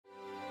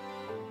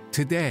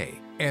today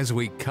as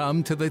we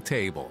come to the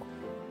table.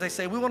 They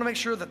say we want to make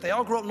sure that they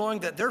all grow up knowing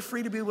that they're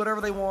free to be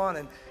whatever they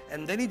want,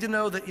 and they need to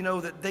know that,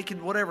 that they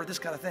can whatever, this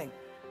kind of thing.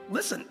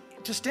 Listen,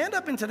 to stand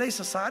up in today's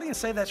society and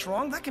say that's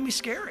wrong, that can be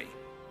scary.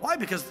 Why?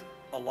 Because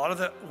a lot of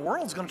the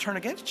world's going to turn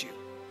against you.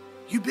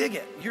 You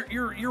bigot,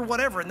 you're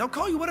whatever, and they'll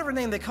call you whatever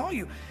name they call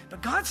you.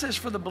 But God says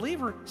for the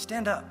believer,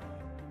 stand up.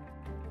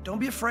 Don't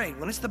be afraid.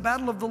 When it's the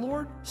battle of the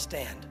Lord,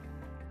 stand.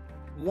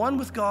 One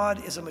with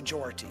God is a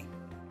majority.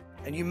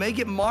 And you may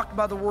get mocked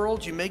by the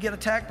world, you may get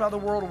attacked by the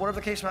world, or whatever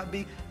the case might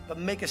be, but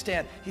make a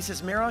stand. He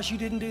says, Meros, you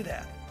didn't do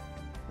that.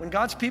 When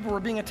God's people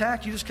were being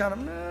attacked, you just kind of,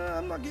 nah,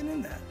 I'm not getting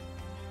in that.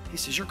 He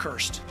says, you're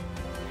cursed.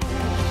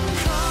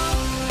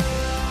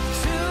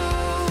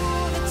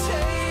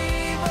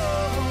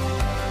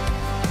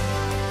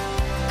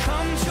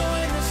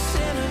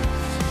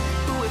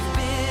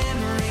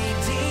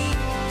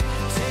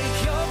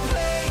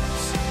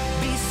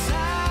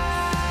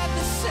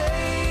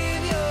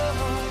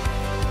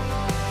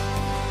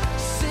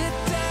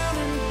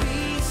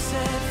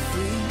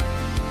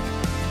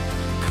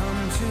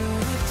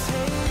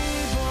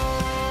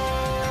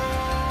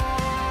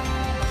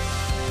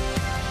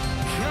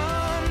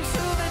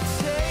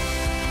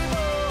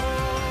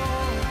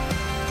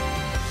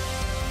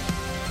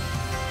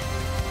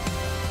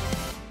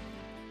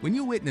 When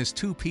you witness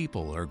two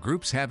people or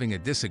groups having a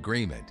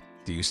disagreement,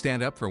 do you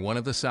stand up for one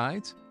of the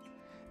sides?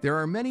 There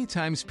are many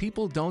times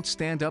people don't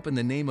stand up in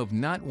the name of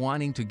not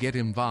wanting to get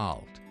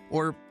involved,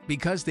 or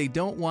because they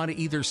don't want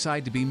either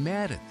side to be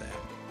mad at them.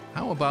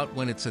 How about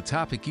when it's a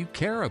topic you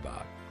care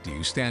about? Do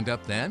you stand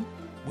up then?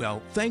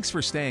 Well, thanks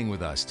for staying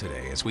with us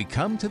today as we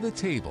come to the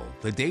table,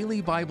 the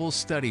daily Bible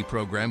study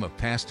program of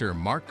Pastor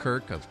Mark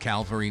Kirk of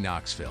Calvary,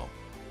 Knoxville.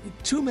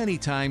 Too many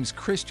times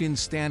Christians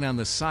stand on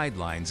the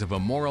sidelines of a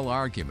moral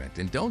argument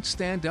and don't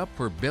stand up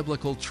for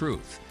biblical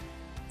truth.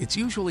 It's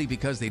usually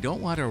because they don't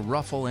want to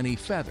ruffle any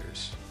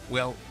feathers.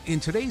 Well,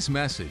 in today's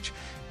message,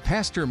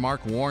 Pastor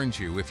Mark warns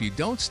you if you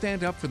don't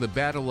stand up for the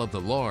battle of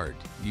the Lord,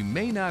 you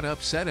may not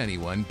upset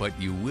anyone, but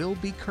you will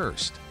be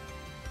cursed.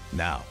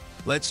 Now,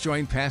 let's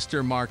join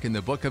Pastor Mark in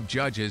the book of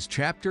Judges,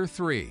 chapter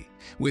 3,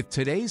 with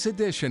today's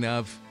edition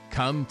of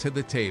Come to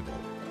the Table.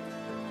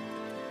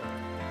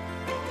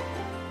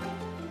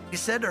 He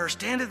said to her,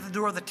 stand at the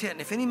door of the tent,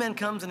 and if any man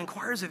comes and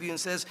inquires of you and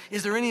says,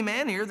 is there any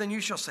man here? Then you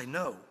shall say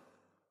no.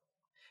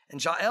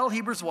 And Jael,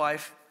 Heber's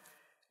wife,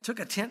 took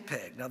a tent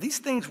peg. Now these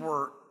things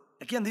were,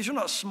 again, these are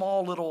not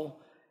small little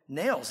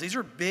nails. These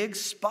are big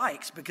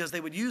spikes because they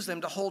would use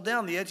them to hold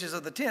down the edges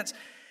of the tents.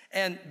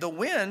 And the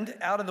wind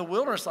out in the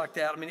wilderness like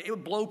that, it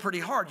would blow pretty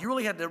hard. You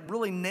really had to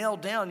really nail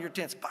down your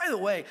tents. By the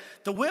way,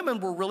 the women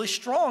were really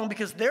strong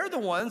because they're the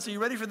ones, are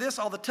you ready for this?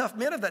 All the tough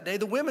men of that day,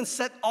 the women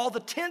set all the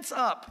tents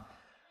up.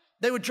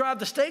 They would drive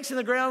the stakes in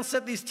the ground,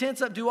 set these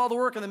tents up, do all the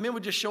work, and the men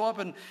would just show up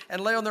and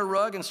lay on their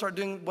rug and start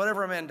doing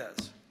whatever a man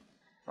does,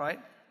 right?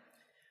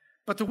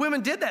 But the women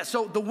did that.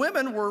 So the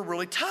women were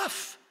really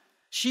tough.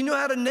 She knew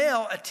how to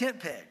nail a tent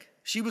peg.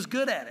 She was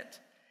good at it.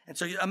 And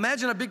so you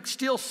imagine a big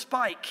steel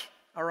spike,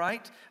 all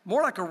right?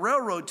 More like a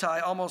railroad tie,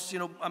 almost,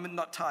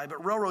 not tie,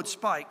 but railroad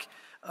spike.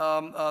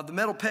 The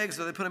metal pegs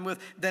that they put them with,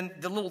 than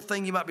the little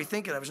thing you might be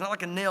thinking of. It's not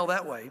like a nail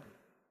that way.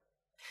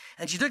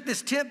 And she took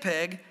this tent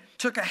peg,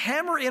 took a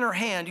hammer in her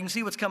hand, you can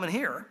see what's coming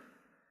here,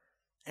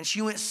 and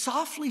she went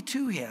softly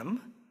to him.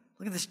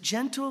 Look at this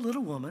gentle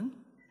little woman.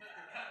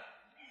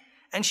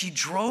 And she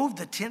drove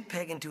the tent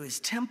peg into his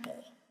temple,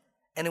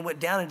 and it went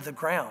down into the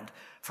ground,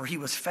 for he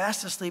was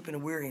fast asleep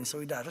and weary, and so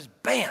he died. Just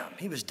bam,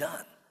 he was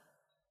done.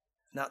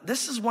 Now,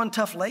 this is one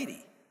tough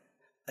lady.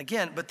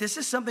 Again, but this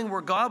is something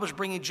where God was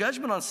bringing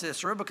judgment on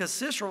Sisera, because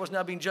Sisera was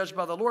now being judged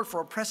by the Lord for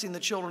oppressing the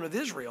children of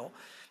Israel.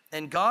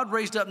 And God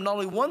raised up not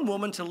only one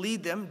woman to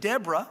lead them,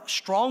 Deborah, a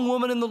strong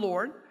woman in the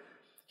Lord.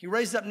 He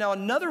raised up now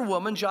another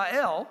woman,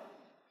 Jael,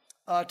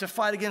 to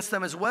fight against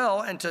them as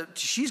well. And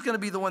she's going to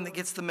be the one that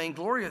gets the main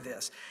glory of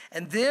this.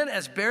 And then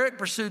as Barak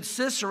pursued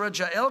Sisera,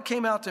 Jael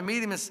came out to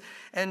meet him,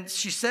 and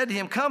she said to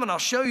him, come and I'll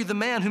show you the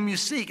man whom you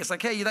seek. It's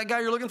like, hey, you that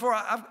guy you're looking for?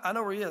 I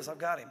know where he is. I've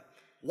got him.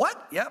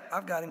 What? Yep,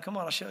 I've got him. Come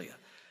on, I'll show you.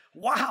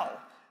 Wow.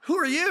 Who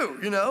are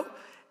you?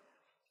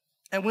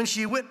 And when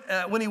he went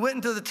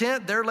into the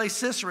tent, there lay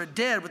Sisera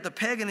dead with the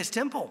peg in his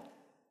temple.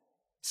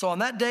 So on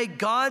that day,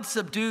 God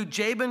subdued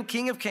Jabin,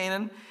 king of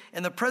Canaan,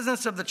 in the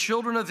presence of the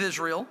children of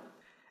Israel.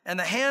 And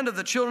the hand of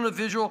the children of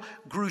Israel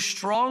grew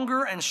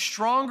stronger and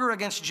stronger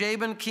against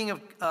Jabin, king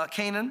of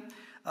Canaan,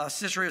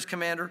 Sisera's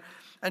commander,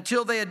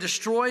 until they had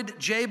destroyed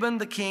Jabin,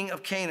 the king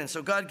of Canaan.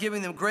 So God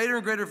giving them greater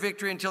and greater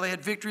victory until they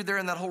had victory there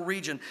in that whole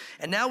region.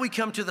 And now we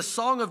come to the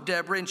Song of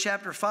Deborah in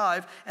chapter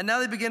 5, and now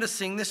they begin to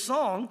sing this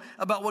song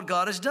about what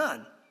God has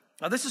done.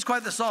 Now this is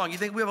quite the song. You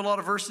think we have a lot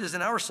of verses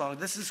in our song.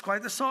 This is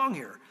quite the song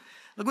here.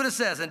 Look what it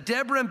says. And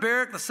Deborah and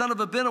Barak, the son of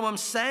Abinoam,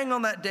 sang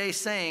on that day,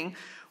 saying,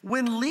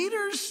 when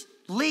leaders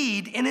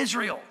lead in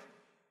Israel,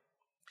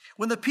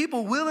 when the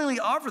people willingly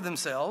offer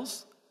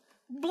themselves,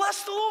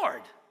 bless the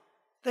Lord.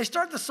 They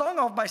start the song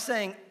off by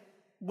saying,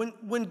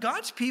 when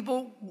God's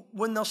people,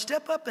 when they'll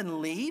step up and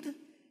lead,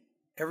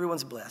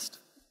 everyone's blessed.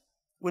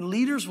 When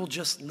leaders will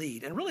just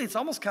lead. And really, it's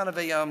almost kind of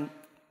a, I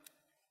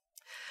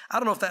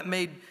don't know if that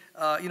made,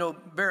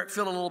 Barak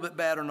feel a little bit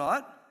bad or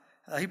not.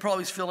 He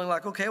probably was feeling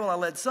like, okay, well, I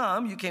led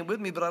some. You came with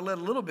me, but I led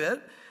a little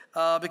bit.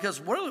 Because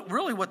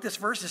really what this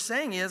verse is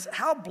saying is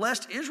how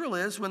blessed Israel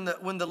is when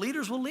the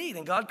leaders will lead.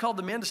 And God called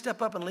the men to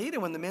step up and lead.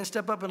 And when the men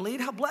step up and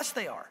lead, how blessed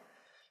they are.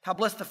 How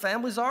blessed the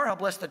families are, how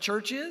blessed the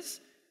church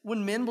is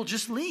when men will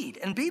just lead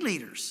and be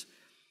leaders.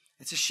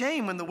 It's a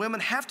shame when the women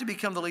have to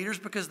become the leaders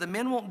because the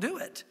men won't do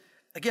it.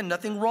 Again,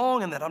 nothing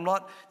wrong in that.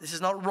 This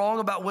is not wrong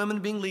about women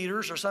being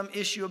leaders or some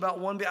issue about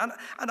one being.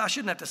 I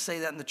shouldn't have to say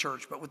that in the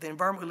church, but with the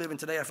environment we live in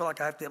today, I feel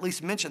like I have to at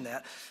least mention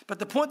that. But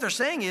the point they're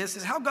saying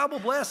is how God will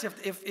bless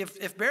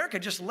if Barak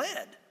had just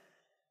led,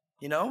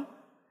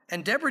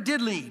 And Deborah did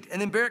lead,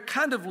 and then Barak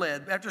kind of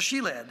led after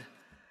she led.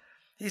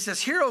 He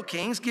says, "Hear, O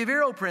kings, give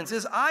ear, O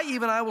princes.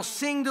 I will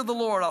sing to the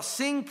Lord. I'll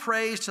sing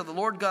praise to the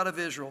Lord God of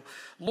Israel.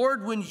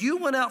 Lord, when you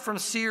went out from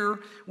Seir,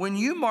 when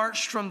you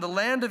marched from the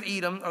land of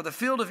Edom, or the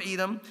field of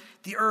Edom,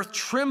 the earth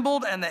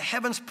trembled and the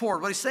heavens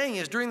poured." What he's saying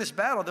is during this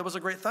battle, there was a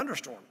great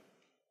thunderstorm.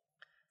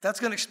 That's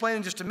going to explain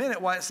in just a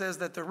minute why it says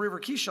that the river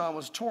Kishon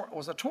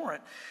was a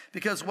torrent.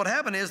 Because what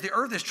happened is the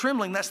earth is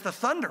trembling. That's the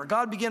thunder.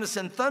 God began to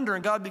send thunder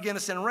and God began to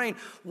send rain.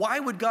 Why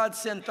would God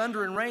send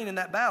thunder and rain in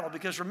that battle?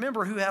 Because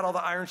remember who had all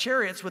the iron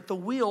chariots with the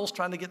wheels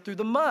trying to get through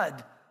the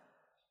mud.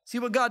 See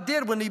what God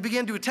did when he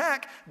began to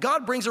attack?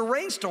 God brings a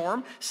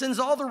rainstorm, sends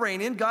all the rain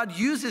in. God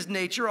uses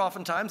nature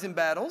oftentimes in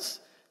battles.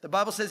 The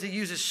Bible says he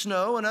uses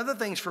snow and other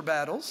things for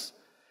battles.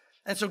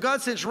 And so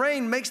God sends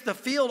rain, makes the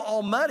field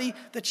all muddy.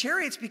 The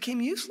chariots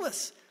became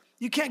useless.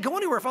 You can't go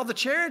anywhere if all the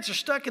chariots are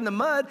stuck in the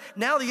mud.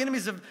 Now the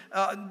enemies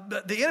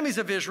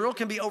of Israel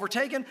can be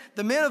overtaken.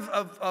 The men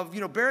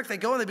of Barak, they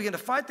go and they begin to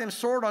fight them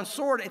sword on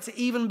sword. It's an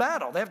even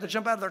battle. They have to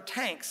jump out of their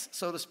tanks,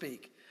 so to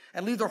speak,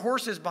 and leave their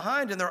horses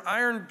behind in their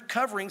iron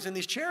coverings in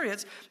these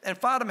chariots and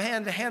fight them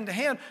hand to hand to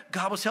hand.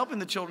 God was helping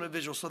the children of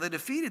Israel, so they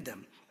defeated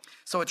them.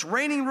 So it's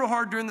raining real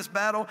hard during this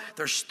battle.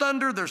 There's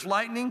thunder, there's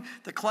lightning.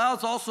 The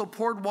clouds also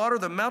poured water.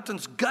 The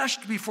mountains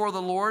gushed before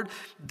the Lord.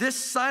 This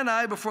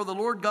Sinai before the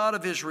Lord God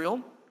of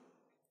Israel.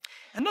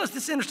 And notice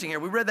this is interesting here.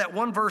 We read that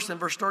one verse in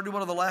verse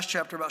 31 of the last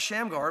chapter about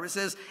Shamgar. It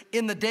says,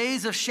 in the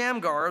days of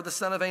Shamgar, the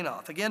son of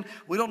Anath. Again,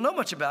 we don't know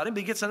much about him,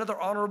 but he gets another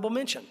honorable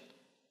mention.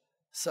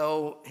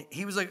 So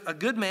he was a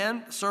good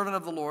man, servant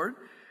of the Lord.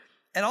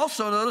 And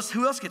also notice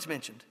who else gets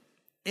mentioned?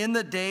 In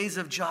the days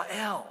of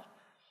Jael.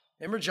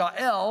 Remember,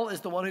 Jael is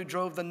the one who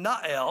drove the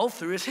Nael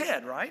through his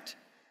head, right?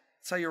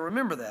 That's how you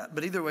remember that.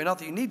 But either way, not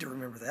that you need to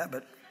remember that,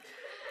 but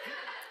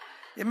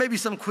it may be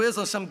some quiz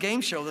on some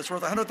game show that's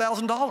worth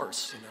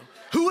 $100,000,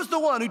 Who was the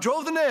one who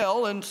drove the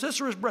nail and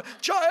Sisera's breath?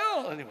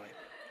 Jael. Anyway,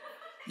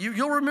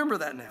 you'll remember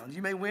that now.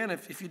 You may win.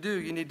 If you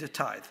do, you need to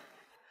tithe.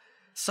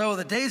 So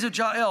the days of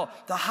Jael,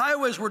 the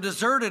highways were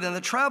deserted and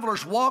the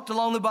travelers walked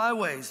along the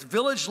byways.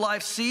 Village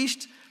life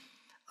ceased.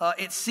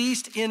 It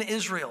ceased in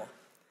Israel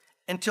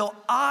until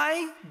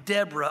I,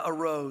 Deborah,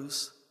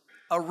 arose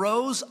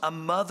a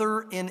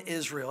mother in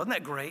Israel. Isn't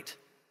that great?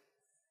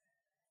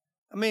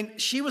 I mean,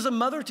 she was a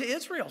mother to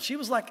Israel. She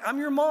was like, I'm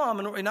your mom,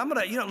 and I'm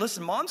going to,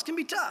 listen, moms can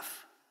be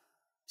tough.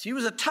 She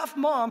was a tough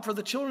mom for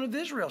the children of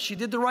Israel. She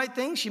did the right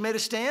thing. She made a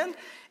stand.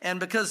 And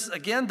because,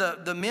 again,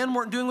 the men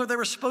weren't doing what they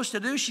were supposed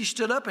to do, she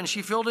stood up and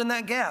she filled in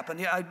that gap.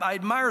 And I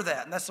admire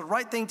that. And that's the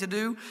right thing to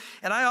do.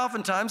 And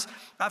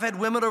I've had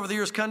women over the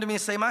years come to me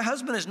and say, my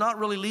husband is not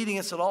really leading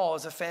us at all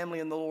as a family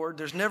in the Lord.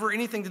 There's never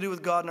anything to do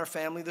with God in our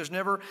family.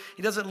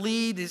 He doesn't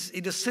lead.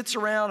 He just sits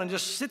around and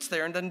just sits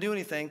there and doesn't do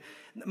anything.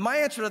 My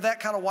answer to that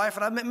kind of wife,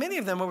 and I've met many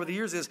of them over the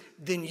years, is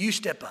then you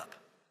step up.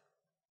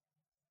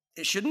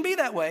 It shouldn't be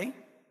that way.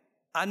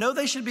 I know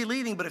they should be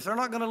leading, but if they're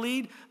not going to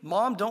lead,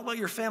 mom, don't let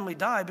your family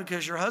die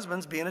because your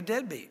husband's being a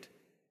deadbeat.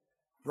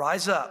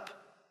 Rise up,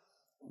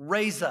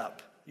 raise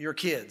up your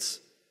kids,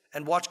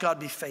 and watch God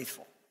be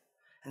faithful.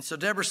 And so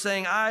Deborah's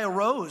saying, I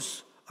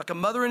arose like a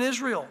mother in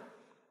Israel.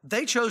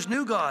 They chose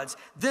new gods.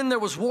 Then there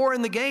was war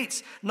in the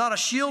gates. Not a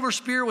shield or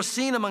spear was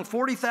seen among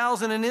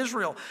 40,000 in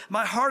Israel.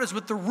 My heart is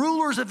with the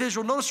rulers of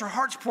Israel. Notice her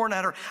heart's pouring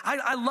at her.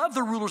 I love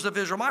the rulers of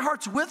Israel. My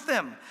heart's with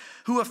them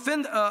who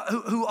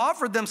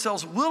offered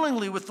themselves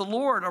willingly with the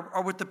Lord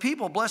or with the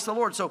people. Bless the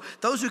Lord. So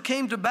those who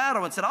came to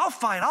battle and said, I'll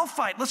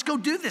fight. Let's go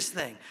do this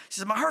thing. She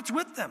says, my heart's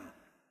with them.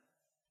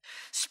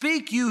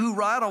 Speak, you who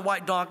ride on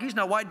white donkeys.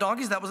 Now, white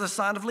donkeys, that was a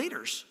sign of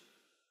leaders.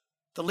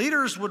 The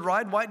leaders would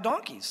ride white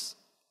donkeys.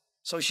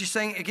 So she's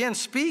saying, again,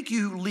 speak,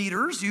 you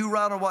leaders, you who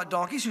ride on white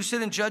donkeys, who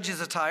sit in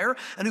judges' attire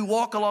and who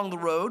walk along the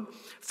road,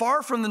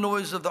 far from the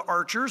noise of the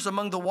archers,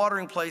 among the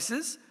watering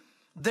places.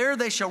 There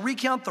they shall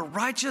recount the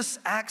righteous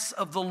acts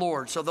of the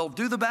Lord. So they'll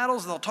do the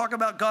battles and they'll talk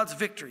about God's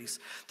victories.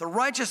 The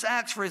righteous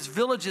acts for his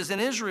villages in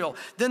Israel.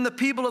 Then the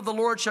people of the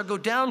Lord shall go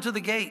down to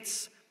the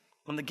gates.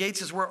 When the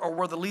gates is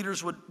where the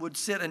leaders would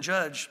sit and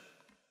judge.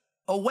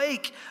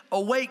 Awake,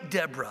 awake,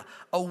 Deborah.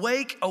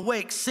 Awake,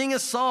 awake. Sing a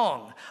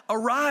song.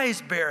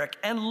 Arise, Barak,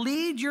 and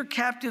lead your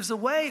captives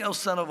away, O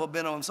son of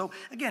Abinoam. So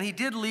again, he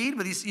did lead,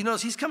 but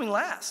he's coming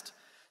last.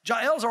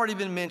 Jael's already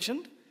been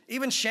mentioned.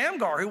 Even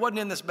Shamgar, who wasn't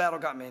in this battle,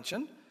 got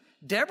mentioned.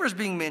 Deborah's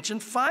being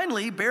mentioned.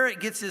 Finally, Barak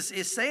gets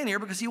his say in here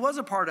because he was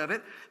a part of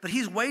it, but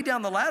he's way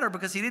down the ladder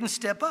because he didn't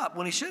step up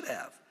when he should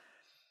have.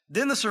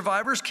 Then the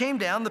survivors came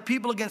down, the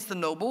people against the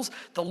nobles.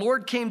 The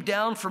Lord came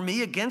down for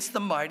me against the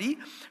mighty.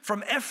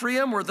 From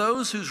Ephraim were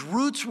those whose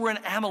roots were in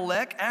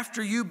Amalek.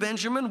 After you,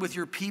 Benjamin, with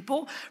your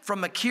people.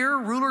 From Machir,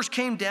 rulers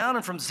came down,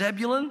 and from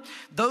Zebulun,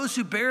 those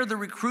who bear the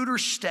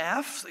recruiter's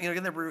staff.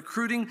 Again, they were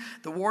recruiting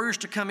the warriors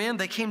to come in.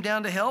 They came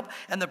down to help.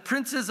 And the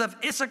princes of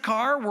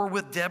Issachar were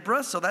with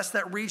Deborah. So that's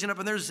that region up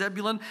in there,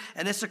 Zebulun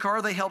and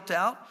Issachar. They helped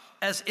out.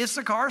 As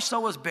Issachar, so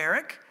was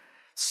Barak,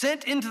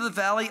 sent into the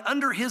valley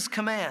under his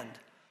command.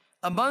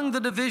 Among the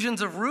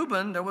divisions of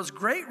Reuben, there was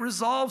great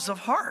resolves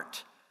of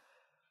heart.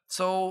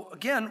 So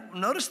again,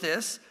 notice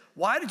this.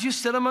 Why did you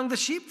sit among the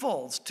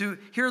sheepfolds? To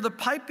hear the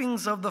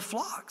pipings of the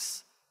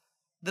flocks.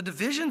 The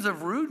divisions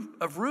of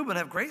Reuben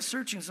have great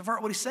searchings of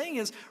heart. What he's saying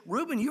is,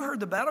 Reuben, you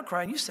heard the battle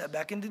cry and you sat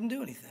back and didn't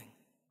do anything.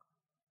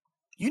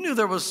 You knew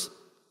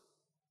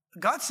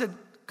God said,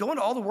 go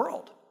into all the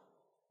world.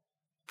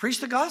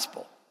 Preach the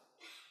gospel.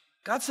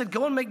 God said,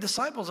 go and make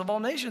disciples of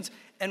all nations.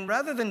 And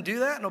rather than do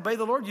that and obey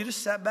the Lord, you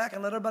just sat back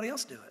and let everybody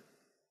else do it.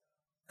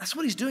 That's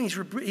what he's doing.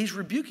 He's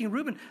rebuking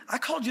Reuben. I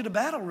called you to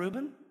battle,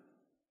 Reuben,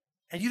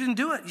 and you didn't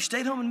do it. You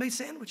stayed home and made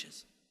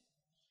sandwiches.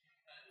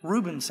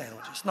 Reuben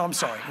sandwiches. No, I'm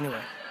sorry.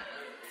 Anyway.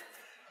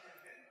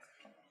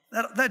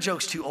 That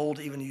joke's too old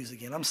to even use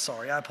again. I'm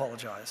sorry. I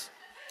apologize.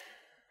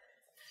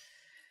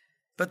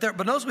 But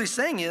notice what he's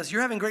saying is,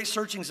 you're having great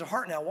searchings of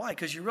heart now. Why?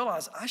 Because you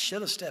realize, I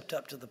should have stepped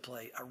up to the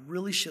plate. I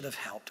really should have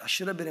helped. I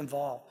should have been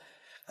involved.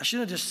 I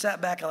shouldn't have just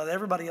sat back and let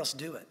everybody else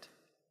do it.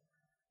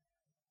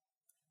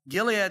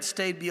 Gilead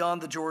stayed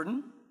beyond the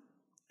Jordan.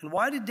 And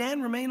why did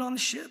Dan remain on the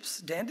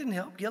ships? Dan didn't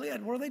help.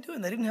 Gilead, what are they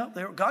doing? They didn't help.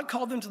 God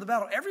called them to the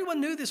battle. Everyone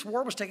knew this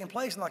war was taking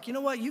place. And you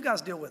know what? You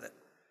guys deal with it.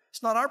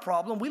 It's not our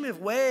problem. We live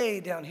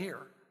way down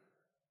here.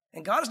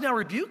 And God is now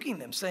rebuking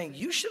them, saying,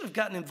 you should have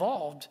gotten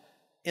involved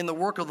in the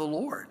work of the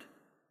Lord.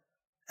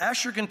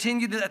 Asher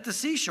continued at the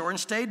seashore and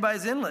stayed by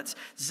his inlets.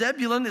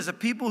 Zebulun is a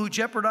people who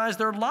jeopardized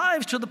their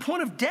lives to the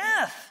point of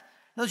death.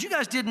 Those you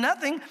guys did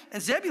nothing,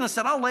 and Zebulun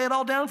said, I'll lay it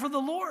all down for the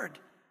Lord.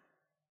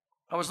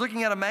 I was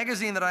looking at a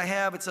magazine that I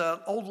have. It's an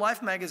old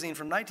Life magazine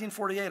from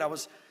 1948.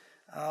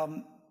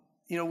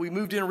 We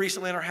moved in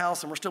recently in our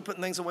house, and we're still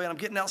putting things away, and I'm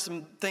getting out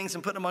some things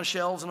and putting them on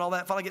shelves and all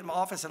that. Finally getting my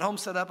office at home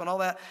set up and all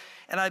that.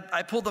 And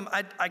I pulled them.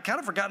 I kind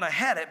of forgotten I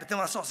had it, but then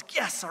when I saw it, I was like,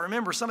 yes, I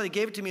remember. Somebody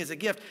gave it to me as a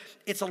gift.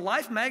 It's a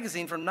Life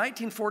magazine from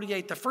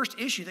 1948, the first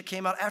issue that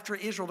came out after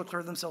Israel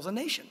declared themselves a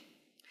nation.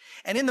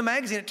 And in the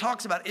magazine, it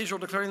talks about Israel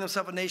declaring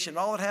themselves a nation and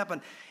all that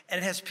happened.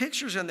 And it has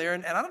pictures in there,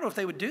 and I don't know if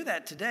they would do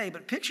that today,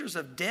 but pictures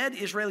of dead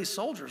Israeli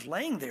soldiers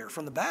laying there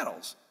from the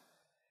battles.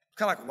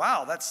 Kind of like,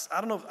 wow,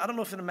 I don't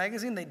know if in a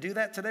magazine they do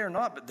that today or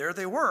not, but there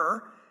they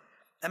were.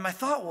 And my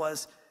thought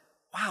was,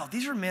 wow,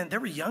 these are men, they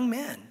were young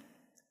men.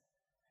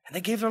 And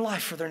they gave their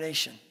life for their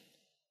nation.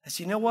 I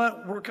said, you know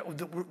what?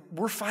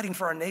 We're fighting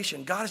for our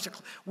nation.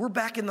 We're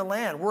back in the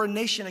land. We're a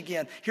nation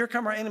again. Here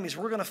come our enemies.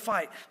 We're going to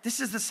fight. This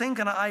is the same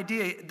kind of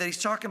idea that he's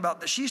talking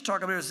about, that she's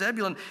talking about.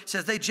 Zebulun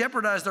says they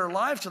jeopardize their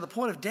lives to the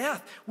point of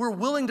death. We're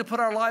willing to put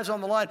our lives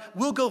on the line.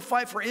 We'll go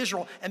fight for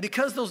Israel. And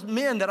because those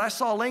men that I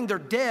saw laying there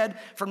dead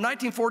from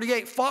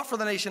 1948 fought for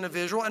the nation of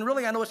Israel, and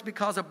really I know it's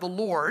because of the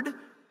Lord,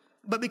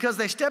 but because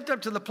they stepped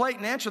up to the plate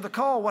and answered the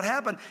call, what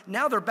happened?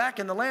 Now they're back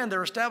in the land.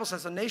 They're established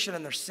as a nation,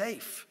 and they're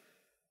safe.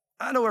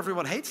 I know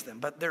everyone hates them,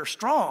 but they're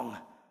strong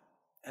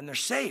and they're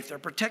safe. They're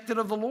protected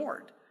of the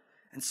Lord.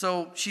 And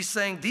so she's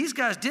saying, these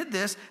guys did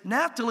this.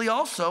 Naphtali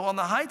also on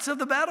the heights of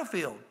the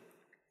battlefield.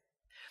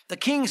 The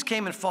kings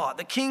came and fought.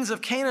 The kings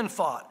of Canaan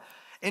fought.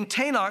 In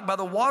Tanakh by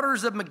the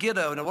waters of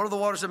Megiddo. Now, what are the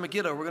waters of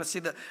Megiddo? We're going to see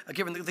the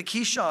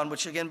Kishon,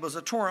 which again was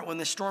a torrent when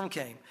this storm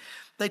came.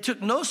 They took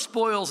no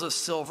spoils of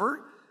silver.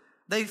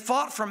 They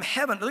fought from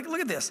heaven.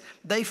 Look at this.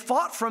 They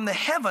fought from the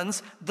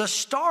heavens. The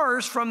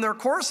stars from their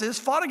courses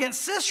fought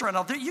against Sisera.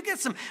 Now,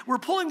 we're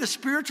pulling the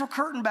spiritual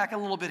curtain back a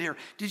little bit here.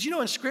 Did you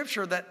know in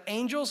Scripture that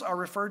angels are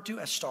referred to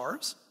as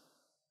stars?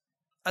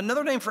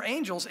 Another name for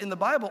angels in the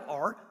Bible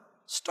are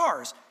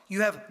stars.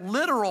 You have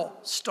literal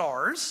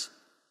stars,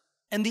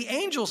 and the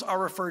angels are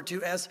referred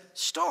to as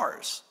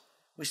stars.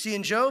 We see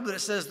in Job that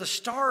it says the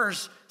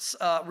stars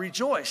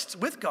rejoiced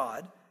with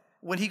God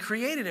when he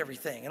created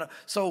everything.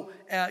 So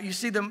you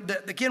see them,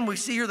 again, we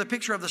see here the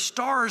picture of the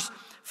stars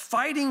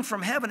fighting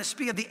from heaven.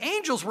 Speaking of the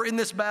angels were in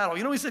this battle.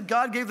 You know, he said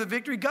God gave the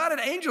victory. God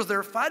had angels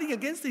there fighting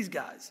against these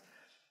guys.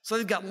 So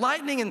they've got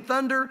lightning and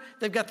thunder.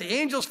 They've got the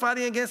angels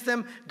fighting against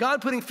them.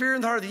 God putting fear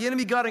in the heart of the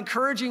enemy. God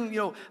encouraging,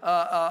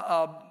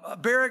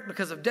 Barak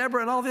because of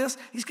Deborah and all this.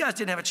 These guys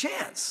didn't have a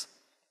chance.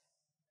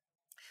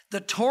 The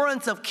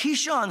torrents of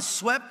Kishon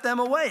swept them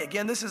away.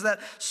 Again, this is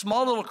that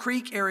small little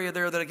creek area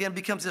there that again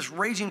becomes this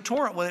raging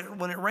torrent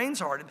when it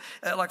rains hard,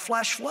 like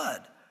flash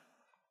flood.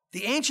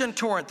 The ancient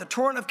torrent, the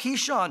torrent of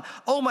Kishon.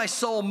 Oh, my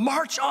soul,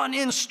 march on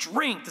in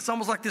strength. It's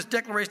almost like this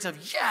declaration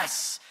of,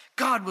 yes,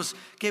 God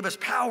gave us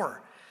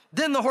power.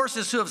 Then the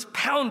horses' hooves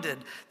pounded,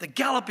 the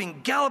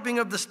galloping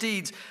of the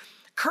steeds.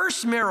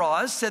 Curse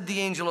Meroz, said the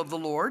angel of the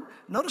Lord.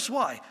 Notice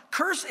why.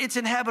 Curse its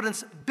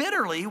inhabitants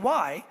bitterly.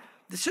 Why?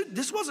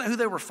 This wasn't who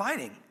they were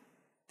fighting.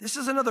 This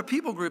is another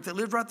people group that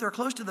lived right there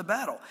close to the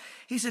battle.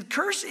 He said,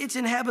 curse its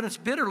inhabitants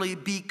bitterly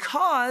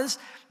because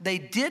they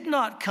did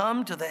not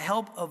come to the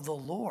help of the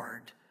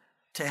Lord,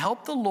 to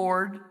help the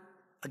Lord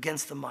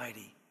against the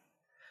mighty.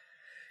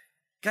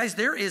 Guys,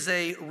 there is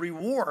a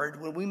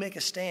reward when we make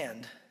a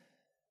stand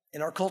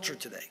in our culture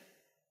today.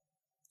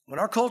 When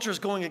our culture is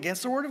going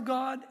against the word of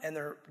God and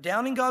they're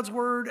downing God's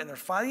word and they're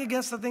fighting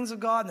against the things of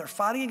God and they're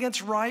fighting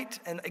against right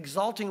and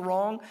exalting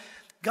wrong,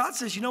 God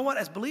says, you know what,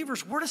 as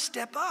believers, we're to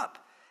step up.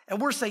 And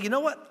we're saying, you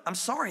know what, I'm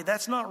sorry,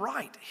 that's not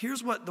right.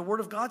 Here's what the word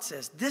of God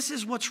says. This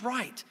is what's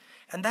right,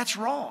 and that's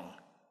wrong.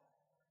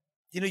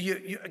 You know,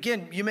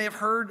 you may have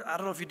heard, I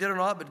don't know if you did or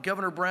not, but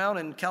Governor Brown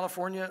in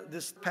California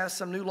this passed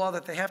some new law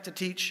that they have to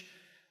teach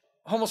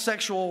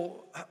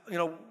homosexual,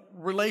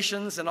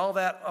 relations and all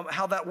that,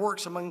 how that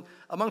works among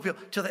people,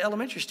 to the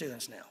elementary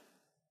students now.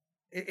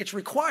 It's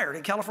required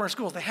in California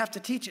schools. They have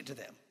to teach it to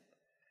them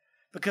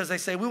because they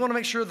say, we want to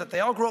make sure that they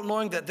all grow up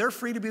knowing that they're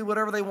free to be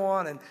whatever they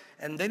want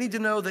and they need to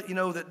know that,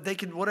 that they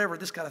can whatever,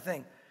 this kind of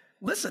thing.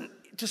 Listen,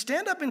 to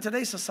stand up in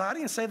today's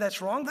society and say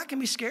that's wrong, that can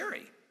be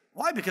scary.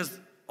 Why? Because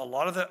a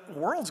lot of the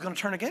world's going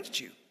to turn against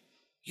you.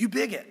 You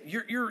bigot,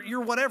 you're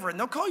whatever, and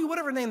they'll call you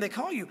whatever name they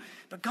call you.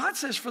 But God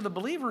says for the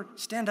believer,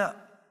 stand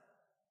up.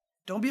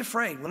 Don't be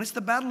afraid. When it's the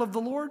battle of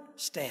the Lord,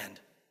 stand.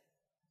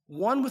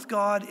 One with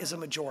God is a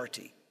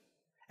majority.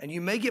 And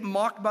you may get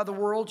mocked by the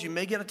world, you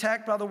may get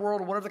attacked by the world,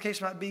 or whatever the case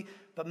might be,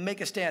 but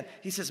make a stand.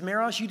 He says,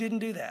 Meroz, you didn't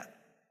do that.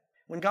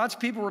 When God's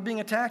people were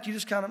being attacked, you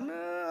just kind of,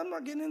 I'm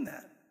not getting in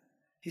that.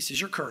 He says,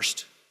 you're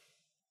cursed.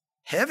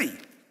 Heavy,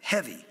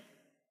 heavy.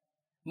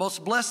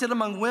 Most blessed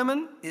among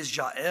women is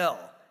Jael.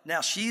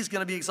 Now she's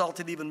going to be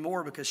exalted even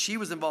more because she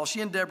was involved.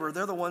 She and Deborah,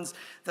 they're the ones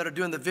that are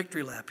doing the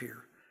victory lap here.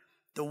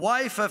 The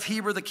wife of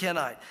Heber the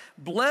Kenite.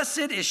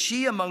 Blessed is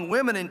she among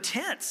women in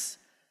tents.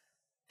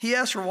 He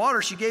asked for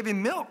water, she gave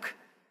him milk.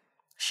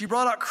 She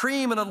brought out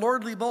cream in a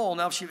lordly bowl.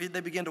 Now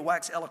they begin to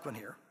wax eloquent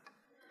here.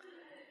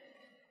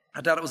 I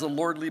doubt it was a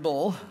lordly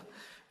bowl.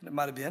 It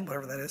might have been,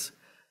 whatever that is.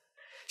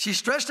 She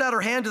stretched out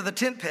her hand to the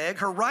tent peg,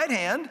 her right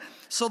hand,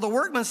 to the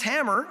workman's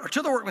hammer.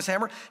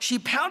 She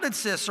pounded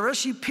Sisera.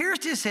 She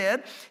pierced his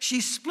head.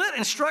 She split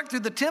and struck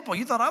through the temple.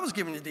 You thought I was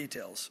giving you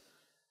details.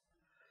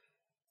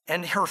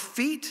 And her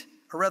feet,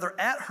 or rather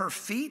at her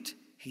feet,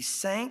 he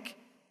sank,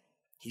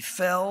 he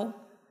fell,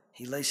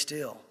 he lay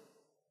still.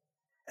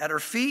 At her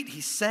feet,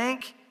 he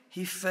sank,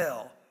 he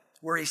fell.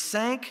 Where he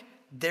sank,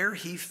 there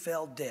he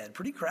fell dead.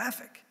 Pretty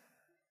graphic.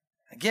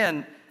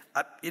 Again,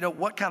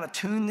 what kind of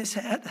tune this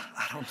had?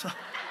 I don't know.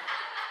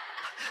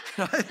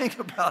 I think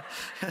about,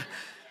 it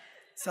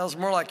sounds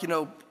more like,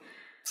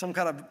 some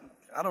kind of,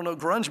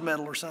 grunge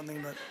metal or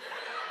something. But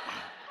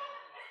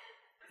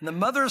And the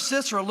mother of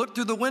Sisera looked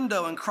through the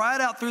window and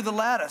cried out through the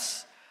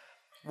lattice,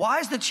 why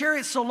is the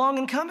chariot so long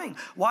in coming?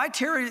 Why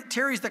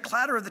tarries the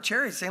clatter of the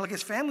chariot? Saying, look,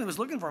 his family was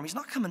looking for him. He's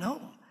not coming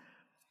home.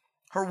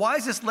 Her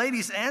wisest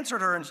ladies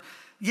answered her, and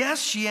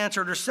yes, she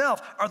answered herself,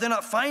 are they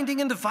not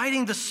finding and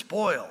dividing the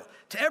spoil?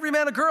 To every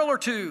man a girl or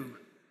two.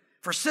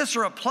 For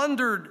Sisera,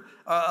 plunder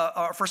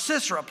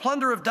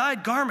of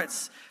dyed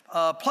garments,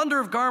 plunder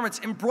of garments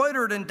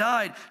embroidered and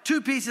dyed, 2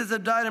 pieces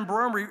of dyed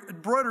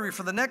embroidery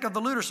for the neck of the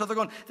looter. So they're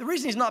going, the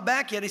reason he's not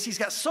back yet is he's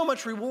got so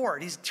much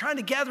reward. He's trying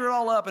to gather it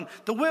all up. And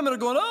the women are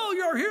going, oh,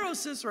 you're our hero,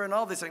 Sisera, and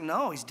all this. Like,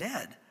 no, he's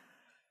dead.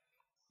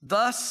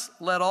 Thus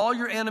let all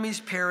your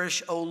enemies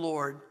perish, O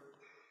Lord.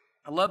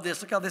 I love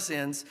this. Look how this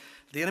ends.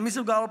 The enemies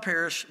of God will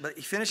perish, but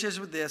he finishes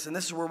with this, and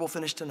this is where we'll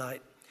finish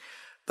tonight.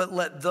 But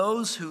let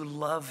those who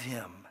love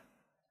him,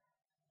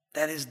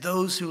 that is,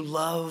 those who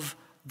love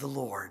the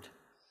Lord,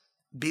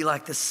 be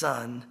like the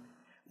sun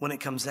when it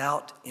comes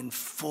out in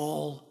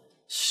full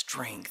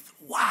strength.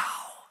 Wow.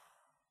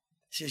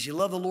 He says, you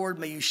love the Lord,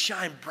 may you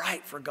shine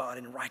bright for God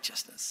in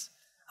righteousness.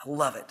 I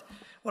love it.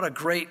 What a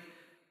great,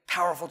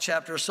 powerful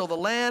chapter. So the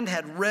land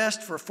had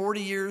rest for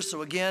 40 years.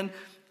 So again,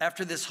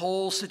 after this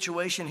whole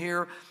situation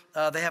here,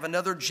 they have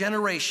another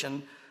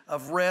generation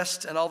of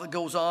rest and all that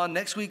goes on.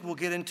 Next week, we'll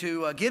get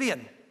into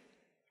Gideon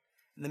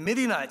and the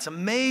Midianites.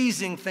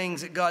 Amazing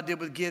things that God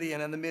did with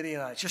Gideon and the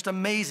Midianites. Just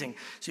amazing.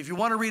 So if you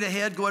want to read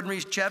ahead, go ahead and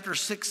read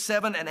chapters 6,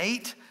 7, and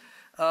 8,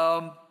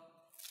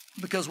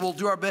 because we'll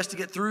do our best to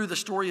get through the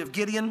story of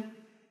Gideon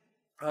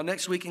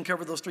next week and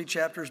cover those 3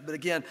 chapters. But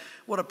again,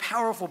 what a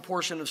powerful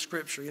portion of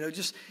Scripture.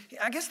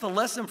 I guess the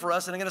lesson for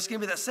us, and again, it's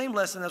going to be that same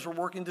lesson as we're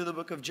working through the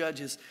book of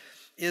Judges,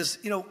 is,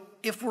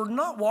 if we're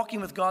not walking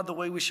with God the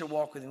way we should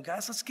walk with him,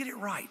 guys, let's get it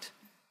right.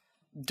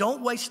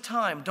 Don't waste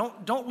time.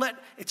 Don't let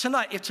it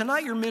tonight. If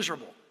tonight you're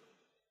miserable,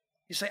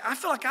 you say, I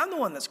feel like I'm the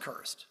one that's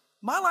cursed.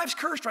 My life's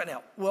cursed right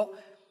now. Well,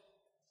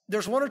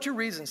 there's 1 or 2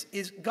 reasons.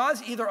 Is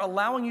God's either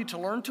allowing you to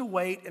learn to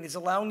wait, and he's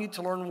allowing you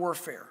to learn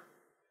warfare.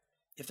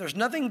 If there's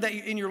nothing that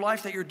in your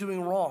life that you're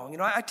doing wrong,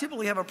 I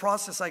typically have a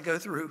process I go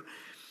through.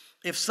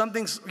 If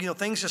something's,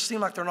 things just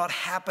seem like they're not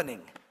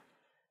happening.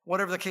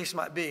 whatever the case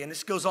might be. And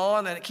this goes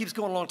on and it keeps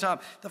going a long time.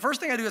 The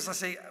first thing I do is I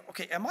say,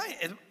 okay, am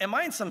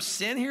I in some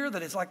sin here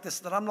that is like this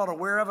that I'm not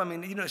aware of? I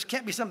mean, it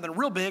can't be something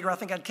real big or I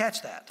think I'd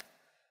catch that.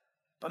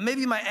 But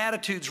maybe my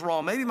attitude's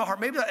wrong. Maybe my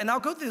heart, and I'll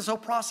go through this whole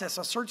process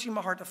of searching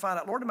my heart to find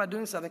out, Lord, am I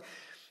doing something?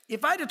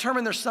 If I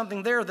determine there's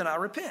something there, then I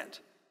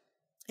repent.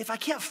 If I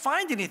can't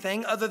find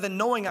anything other than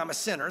knowing I'm a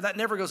sinner, that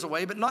never goes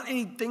away, but not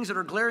any things that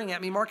are glaring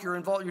at me, Mark, you're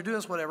involved, you're doing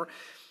this, whatever.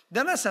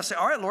 Then I say,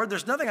 all right, Lord,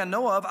 there's nothing I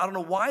know of. I don't know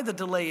why the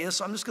delay is,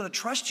 so I'm just going to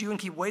trust you and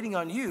keep waiting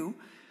on you.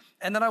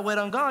 And then I wait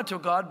on God till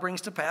God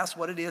brings to pass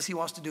what it is he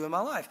wants to do in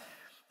my life.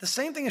 The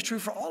same thing is true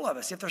for all of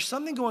us. If there's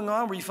something going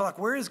on where you feel like,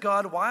 where is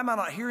God? Why am I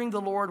not hearing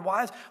the Lord?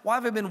 Why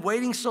have I been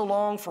waiting so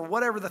long for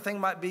whatever the thing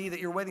might be that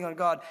you're waiting on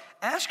God?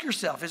 Ask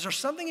yourself, is there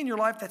something in your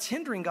life that's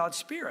hindering God's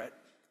Spirit?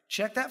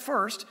 Check that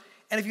first.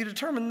 And if you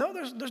determine, no,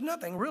 there's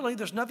nothing, really.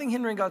 There's nothing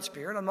hindering God's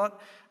Spirit.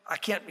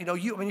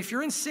 If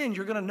you're in sin,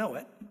 you're going to know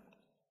it.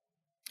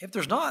 If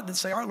there's not, then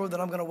say, all right, Lord,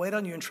 then I'm going to wait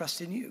on you and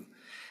trust in you.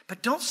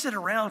 But don't sit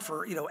around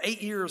for,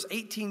 8 years,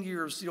 18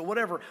 years,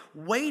 whatever,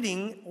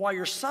 waiting while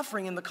you're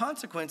suffering in the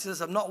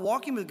consequences of not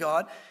walking with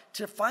God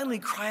to finally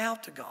cry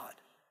out to God.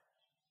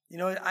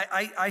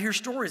 I hear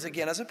stories,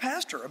 again, as a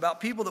pastor, about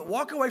people that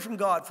walk away from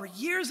God for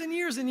years and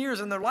years and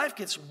years, and their life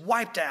gets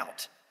wiped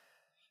out.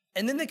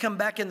 And then they come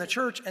back in the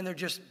church, and they're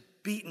just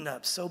beaten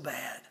up so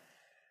bad.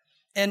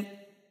 And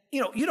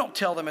you don't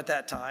tell them at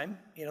that time.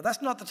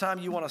 That's not the time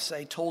you want to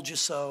say, told you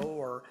so,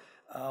 or,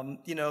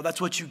 that's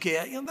what you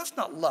get. That's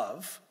not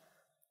love.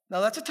 Now,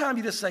 that's a time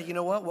you just say, you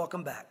know what,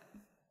 welcome back.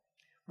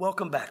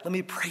 Welcome back. Let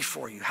me pray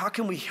for you. How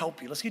can we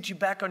help you? Let's get you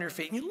back on your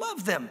feet. And you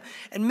love them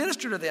and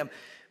minister to them.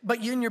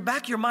 But in your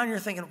back of your mind, you're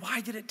thinking, why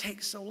did it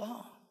take so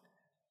long?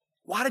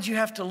 Why did you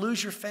have to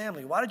lose your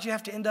family? Why did you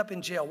have to end up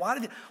in jail?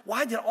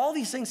 Why did all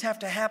these things have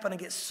to happen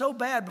and get so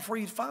bad before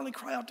you finally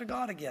cry out to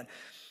God again?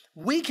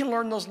 We can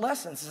learn those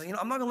lessons.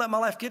 I'm not going to let my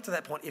life get to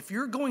that point. If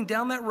you're going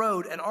down that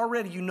road and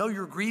already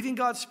you're grieving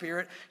God's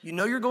Spirit,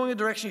 you're going a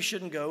direction you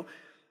shouldn't go,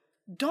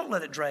 don't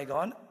let it drag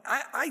on.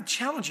 I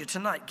challenge you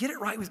tonight, get it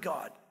right with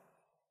God.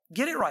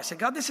 Get it right. Say,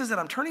 God, this is it.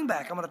 I'm turning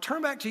back. I'm going to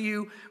turn back to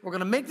you. We're going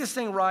to make this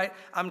thing right.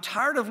 I'm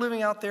tired of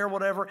living out there,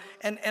 whatever.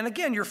 And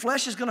again, your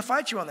flesh is going to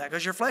fight you on that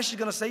because your flesh is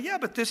going to say, yeah,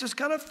 but this is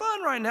kind of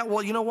fun right now.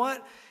 Well, you know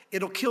what?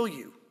 It'll kill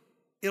you.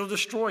 It'll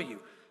destroy you.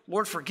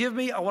 Lord, forgive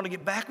me. I want to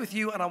get back with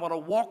you, and I want to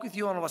walk with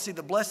you, and I want to see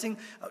the blessing,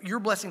 your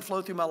blessing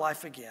flow through my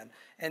life again.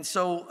 And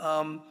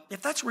so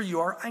if that's where you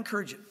are, I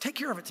encourage you, take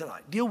care of it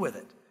tonight. Deal with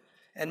it.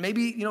 And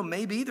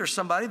maybe there's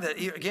somebody that,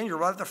 again, you're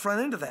right at the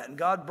front end of that, and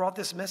God brought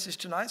this message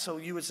tonight, so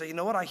you would say, you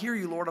know what, I hear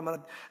you, Lord, I'm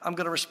going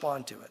to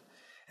respond to it.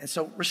 And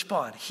so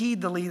respond.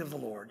 Heed the lead of the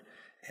Lord,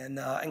 and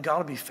God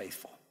will be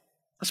faithful.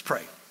 Let's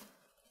pray.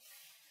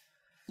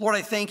 Lord,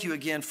 I thank you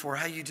again for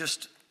how you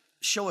just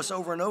show us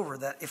over and over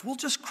that if we'll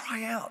just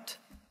cry out,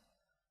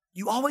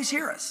 you always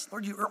hear us.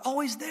 Lord, you're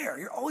always there.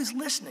 You're always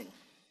listening.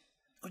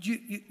 Lord,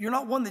 you're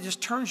not one that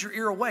just turns your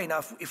ear away.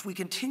 Now, if we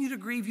continue to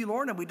grieve you,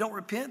 Lord, and we don't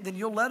repent, then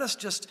you'll let us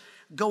just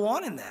go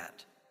on in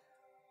that.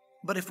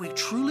 But if we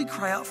truly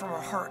cry out from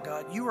our heart,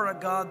 God, you are a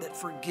God that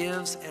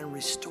forgives and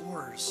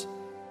restores.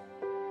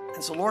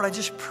 And so, Lord, I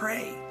just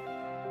pray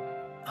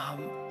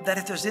that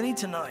if there's any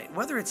tonight,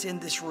 whether it's in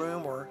this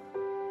room or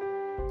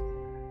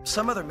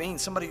some other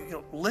means, somebody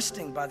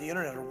listening by the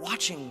internet or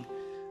watching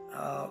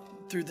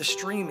through the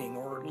streaming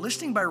or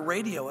listening by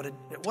radio, at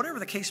whatever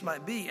the case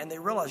might be, and they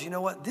realize, you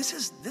know what,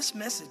 this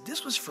message,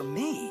 this was for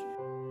me.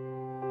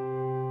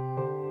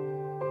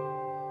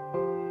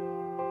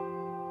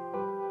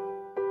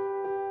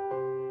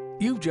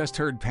 You've just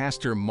heard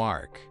Pastor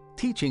Mark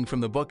teaching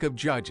from the book of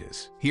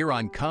Judges here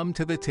on Come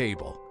to the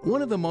Table.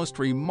 One of the most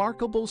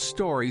remarkable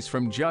stories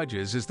from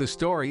Judges is the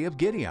story of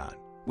Gideon.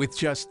 With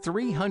just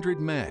 300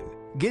 men,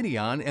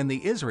 Gideon and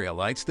the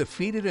Israelites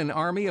defeated an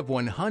army of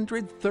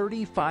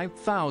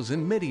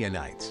 135,000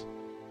 Midianites.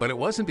 But it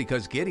wasn't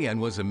because Gideon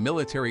was a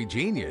military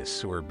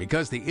genius or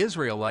because the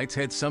Israelites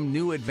had some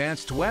new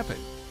advanced weapon.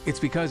 It's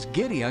because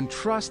Gideon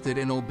trusted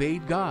and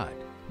obeyed God.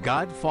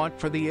 God fought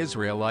for the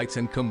Israelites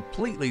and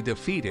completely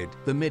defeated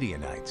the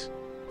Midianites.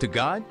 To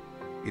God,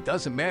 it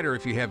doesn't matter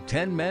if you have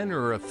 10 men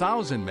or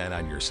 1,000 men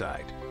on your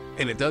side.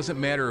 And it doesn't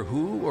matter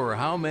who or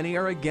how many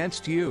are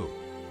against you.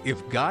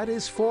 If God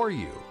is for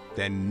you,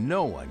 then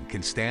no one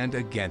can stand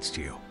against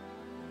you.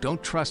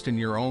 Don't trust in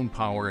your own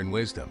power and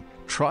wisdom.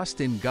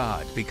 Trust in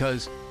God,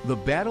 because the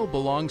battle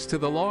belongs to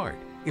the Lord.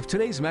 If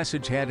today's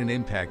message had an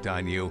impact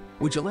on you,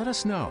 would you let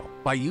us know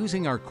by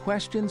using our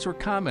questions or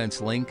comments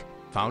link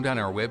found on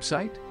our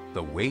website,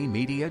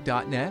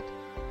 thewaymedia.net?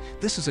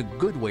 This is a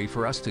good way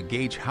for us to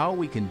gauge how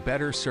we can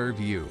better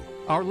serve you,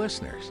 our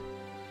listeners.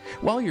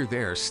 While you're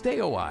there, stay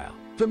a while.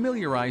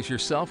 Familiarize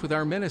yourself with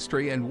our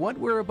ministry and what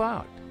we're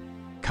about.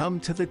 Come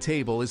to the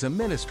Table is a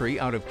ministry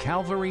out of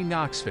Calvary,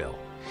 Knoxville.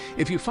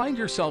 If you find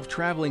yourself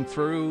traveling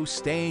through,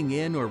 staying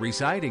in, or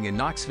residing in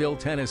Knoxville,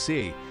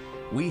 Tennessee,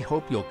 we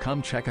hope you'll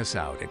come check us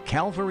out at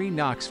Calvary,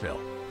 Knoxville.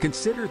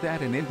 Consider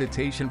that an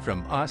invitation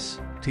from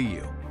us to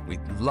you. We'd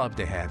love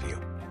to have you.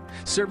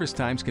 Service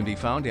times can be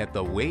found at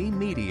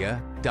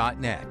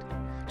thewaymedia.net.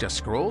 Just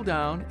scroll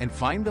down and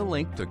find the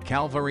link to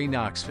Calvary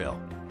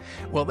Knoxville.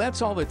 Well,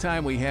 that's all the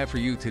time we have for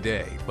you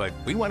today, but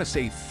we want to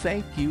say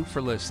thank you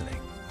for listening.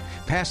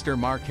 Pastor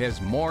Mark has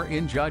more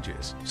in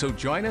Judges, so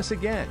join us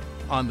again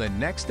on the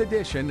next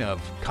edition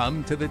of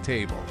Come to the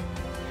Table.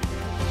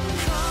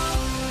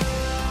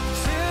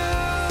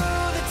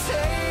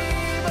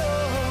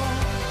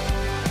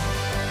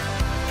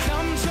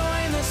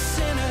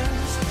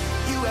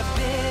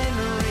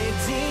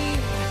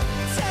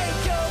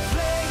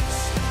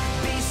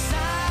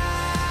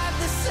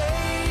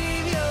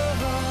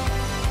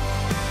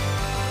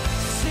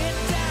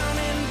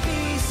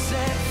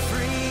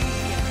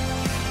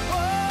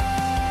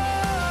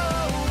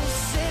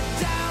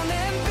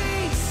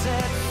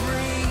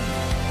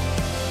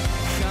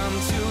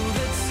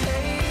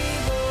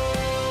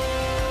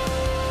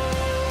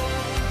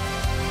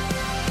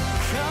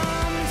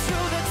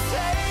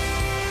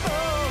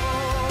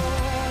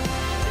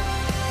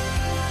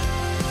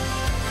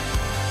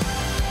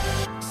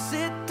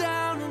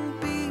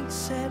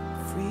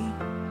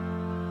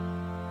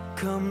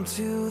 Come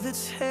to the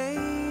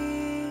table.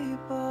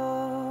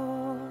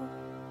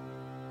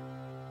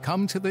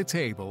 Come to the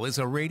Table is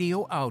a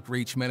radio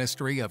outreach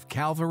ministry of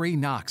Calvary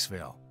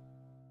Knoxville.